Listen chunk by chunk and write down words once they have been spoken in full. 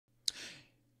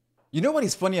You know what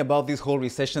is funny about this whole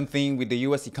recession thing with the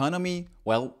US economy?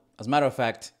 Well, as a matter of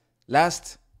fact,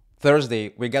 last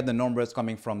Thursday, we got the numbers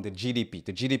coming from the GDP.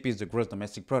 The GDP is the gross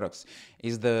domestic products.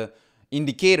 Is the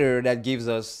indicator that gives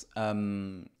us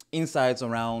insights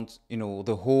around,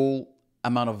 the whole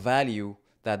amount of value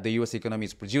that the US economy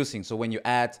is producing. So when you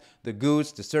add the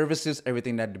goods, the services,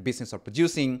 everything that the business are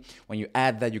producing, when you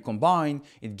add that, you combine,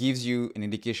 it gives you an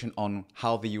indication on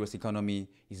how the US economy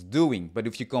is doing. But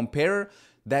if you compare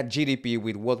that GDP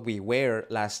with what we were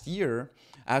last year,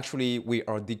 actually we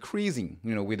are decreasing.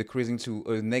 We're decreasing to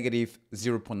a negative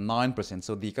 0.9%.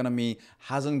 So the economy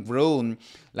hasn't grown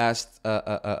last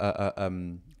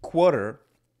quarter.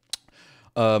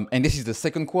 And this is the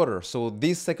second quarter. So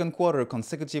this second quarter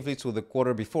consecutively to the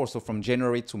quarter before, so from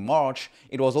January to March,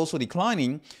 it was also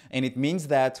declining. And it means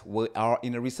that we are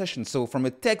in a recession. So from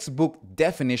a textbook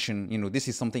definition, this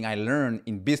is something I learned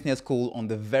in business school on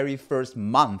the very first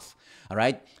month. All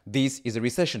right. This is a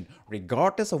recession,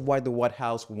 regardless of what the White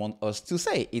House wants us to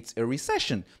say. It's a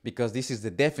recession because this is the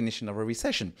definition of a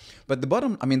recession. But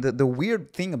the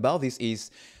weird thing about this is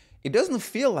it doesn't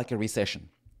feel like a recession.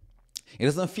 It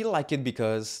doesn't feel like it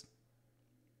because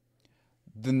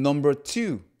the number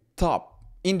two top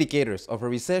indicators of a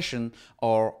recession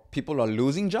are people are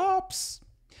losing jobs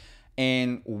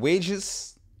and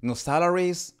wages,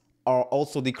 salaries are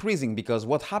also decreasing, because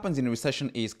what happens in a recession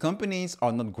is companies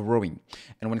are not growing.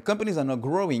 And when companies are not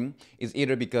growing, it's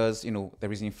either because,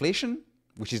 there is inflation,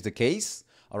 which is the case.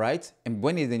 All right. And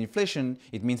when there's an inflation,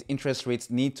 it means interest rates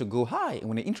need to go high. And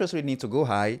when the interest rate needs to go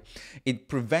high, it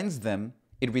prevents them.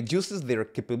 It reduces their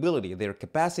capability, their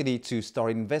capacity to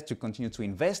to continue to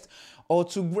invest or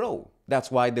to grow.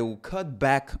 That's why they will cut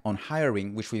back on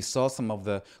hiring, which we saw some of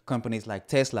the companies like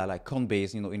Tesla, like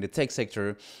Coinbase, in the tech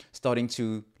sector, starting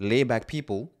to lay back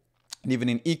people. And even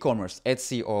in e-commerce,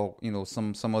 Etsy or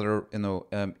some other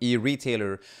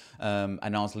e-retailer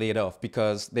announced laid off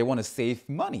because they want to save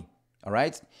money. All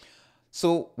right.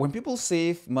 So when people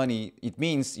save money, it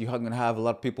means you're going to have a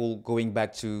lot of people going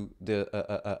back to the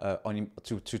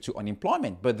to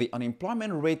unemployment. But the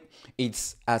unemployment rate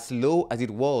is as low as it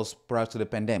was prior to the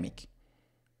pandemic.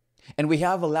 And we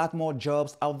have a lot more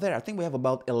jobs out there. I think we have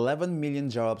about 11 million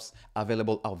jobs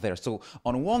available out there. So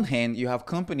on one hand, you have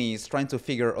companies trying to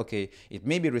figure, okay, it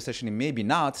may be a recession, it may be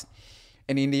not.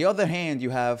 And in the other hand,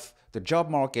 you have the job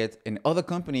market and other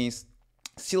companies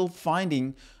still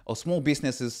finding, or small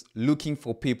businesses looking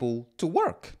for people to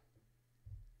work.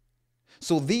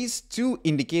 So these two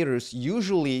indicators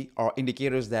usually are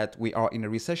indicators that we are in a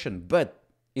recession, but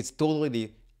it's totally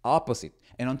the opposite.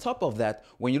 And on top of that,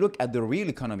 when you look at the real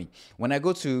economy, when I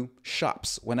go to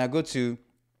shops, when I go to,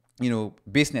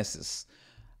 businesses,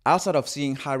 outside of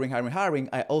seeing hiring,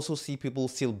 I also see people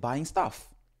still buying stuff.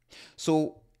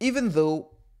 So even though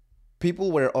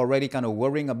people were already kind of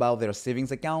worrying about their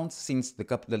savings accounts since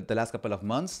the last couple of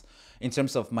months, in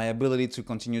terms of my ability to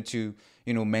continue to,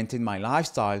 maintain my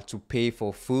lifestyle, to pay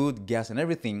for food, gas, and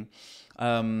everything.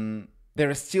 They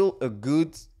were still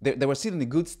in a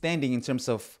good standing in terms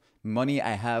of money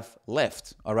I have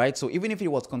left. All right. So even if it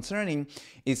was concerning,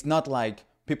 it's not like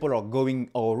people are going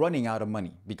or running out of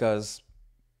money, because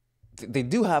they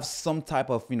do have some type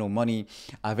of money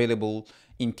available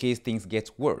in case things get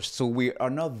worse. So we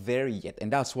are not there yet,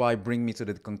 and that's why bring me to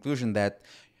the conclusion that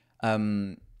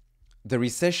the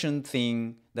recession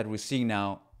thing that we're seeing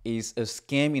now is a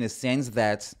scam, in a sense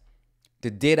that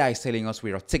the data is telling us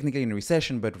we are technically in a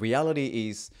recession, but reality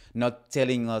is not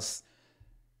telling us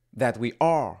that we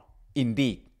are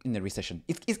indeed in a recession.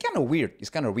 It's kind of weird.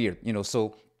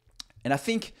 So, and I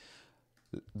think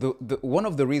this is one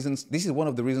of the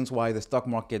reasons why the stock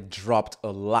market dropped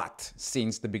a lot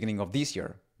since the beginning of this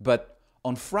year. But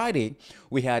on Friday,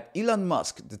 we had Elon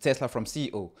Musk, the Tesla from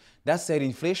CEO, that said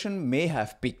inflation may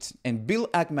have peaked. And Bill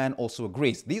Ackman also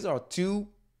agrees. These are two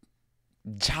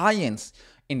giants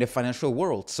in the financial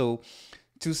world. So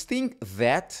to think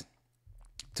that,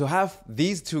 to have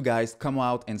these two guys come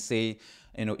out and say,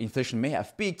 inflation may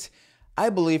have peaked, I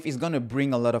believe is going to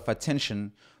bring a lot of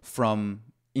attention from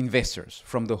investors,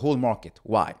 from the whole market.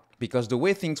 Why? Because the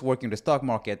way things work in the stock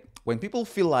market, when people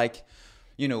feel like,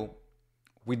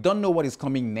 we don't know what is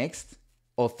coming next,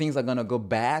 or things are going to go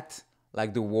bad,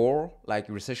 like the war, like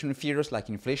recession fears, like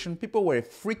inflation, people were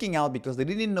freaking out because they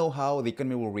didn't know how the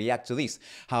economy will react to this,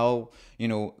 how,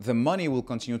 the money will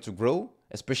continue to grow,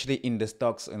 especially in the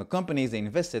stocks and the companies they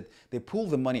invested. They pull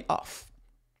the money off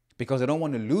because they don't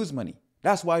want to lose money.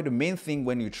 That's why the main thing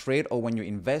when you trade or when you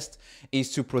invest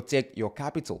is to protect your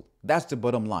capital. That's the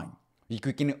bottom line. You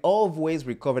can always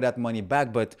recover that money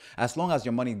back, but as long as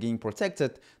your money is being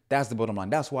protected, that's the bottom line.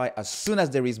 That's why as soon as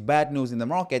there is bad news in the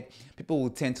market, people will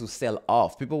tend to sell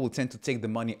off. People will tend to take the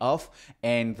money off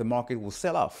and the market will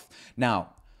sell off. Now,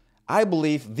 I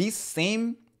believe this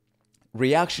same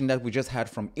reaction that we just had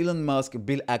from Elon Musk,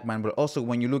 Bill Ackman, but also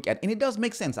when you look at, and it does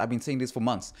make sense, I've been saying this for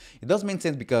months, it does make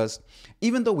sense because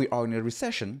even though we are in a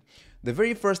recession, the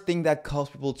very first thing that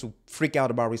caused people to freak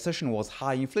out about recession was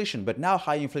high inflation, but now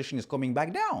high inflation is coming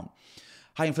back down.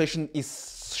 High inflation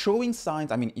is showing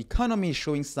signs, economy is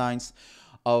showing signs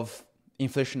of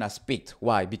inflation has peaked.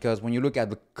 Why? Because when you look at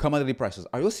the commodity prices,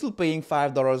 are you still paying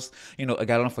 $5, a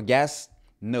gallon for gas?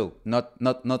 No,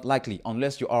 not likely,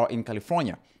 unless you are in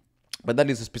California. But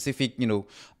that is a specific,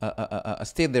 a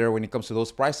state there when it comes to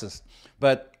those prices.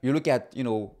 But you look at,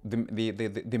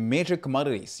 the major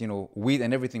commodities, wheat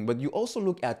and everything. But you also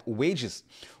look at wages.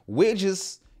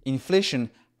 Wages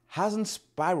inflation hasn't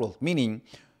spiraled, meaning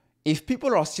if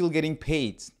people are still getting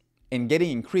paid and getting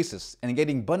increases and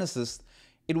getting bonuses,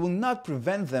 it will not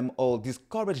prevent them or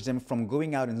discourage them from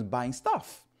going out and buying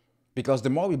stuff. Because the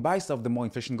more we buy stuff, the more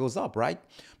inflation goes up, right?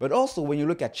 But also when you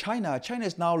look at China, China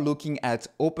is now looking at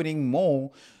opening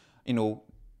more,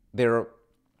 their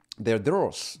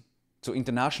doors to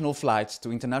international flights, to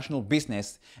international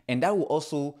business, and that will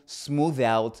also smooth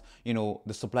out,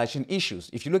 the supply chain issues.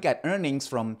 If you look at earnings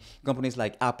from companies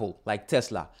like Apple, like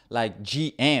Tesla, like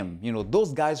GM,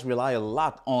 those guys rely a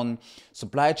lot on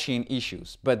supply chain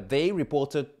issues, but they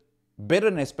reported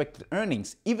better than expected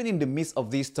earnings, even in the midst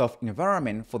of this tough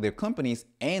environment for their companies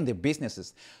and their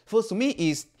businesses. So to me,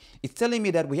 it's telling me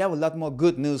that we have a lot more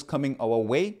good news coming our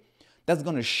way that's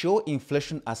going to show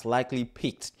inflation as likely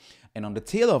peaked. And on the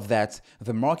tail of that,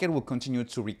 the market will continue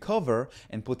to recover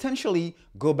and potentially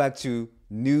go back to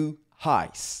new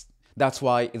highs. That's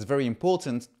why it's very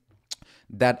important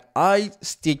that I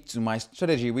stick to my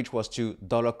strategy, which was to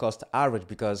dollar cost average,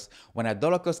 because when I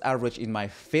dollar cost average in my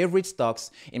favorite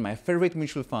stocks, in my favorite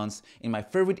mutual funds, in my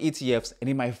favorite ETFs, and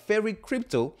in my favorite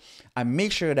crypto, I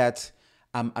make sure that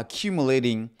I'm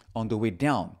accumulating on the way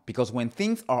down. Because when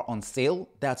things are on sale,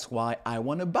 that's why I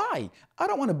want to buy. I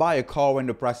don't want to buy a car when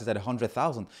the price is at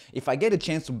 $100,000. If I get a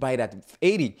chance to buy it at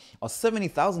 $80,000 or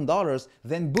 $70,000,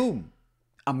 then boom,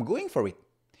 I'm going for it.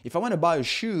 If I want to buy a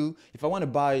shoe, if I want to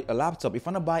buy a laptop, if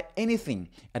I want to buy anything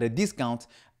at a discount,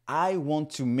 I want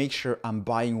to make sure I'm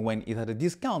buying when it's at a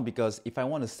discount, because if I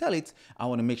want to sell it, I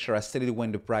want to make sure I sell it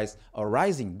when the price are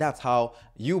rising. That's how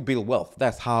you build wealth.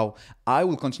 That's how I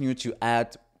will continue to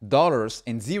add dollars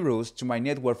and zeros to my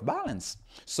net worth balance.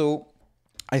 So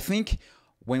I think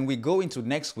when we go into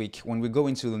next week, when we go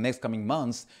into the next coming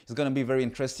months, it's going to be a very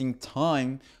interesting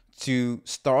time to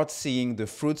start seeing the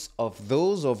fruits of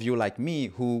those of you like me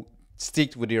who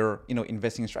stick with your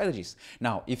investing strategies.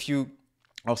 Now, if you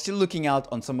are still looking out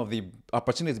on some of the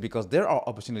opportunities, because there are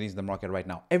opportunities in the market right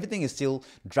now, everything is still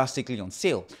drastically on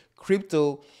sale.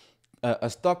 Crypto, a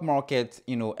stock market,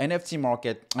 NFT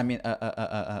market,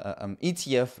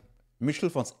 ETF, mutual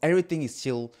funds, everything is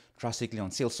still drastically on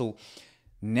sale. So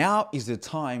now is the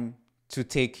time to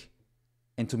take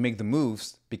and to make the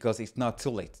moves, because it's not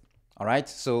too late. All right,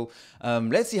 so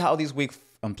let's see how this week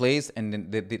plays and then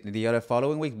the other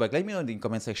following week. But let me know in the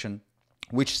comment section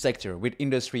which sector, which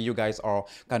industry you guys are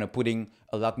kind of putting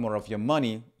a lot more of your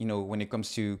money, when it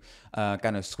comes to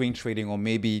kind of swing trading, or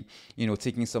maybe,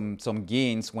 taking some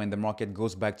gains when the market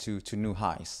goes back to new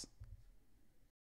highs.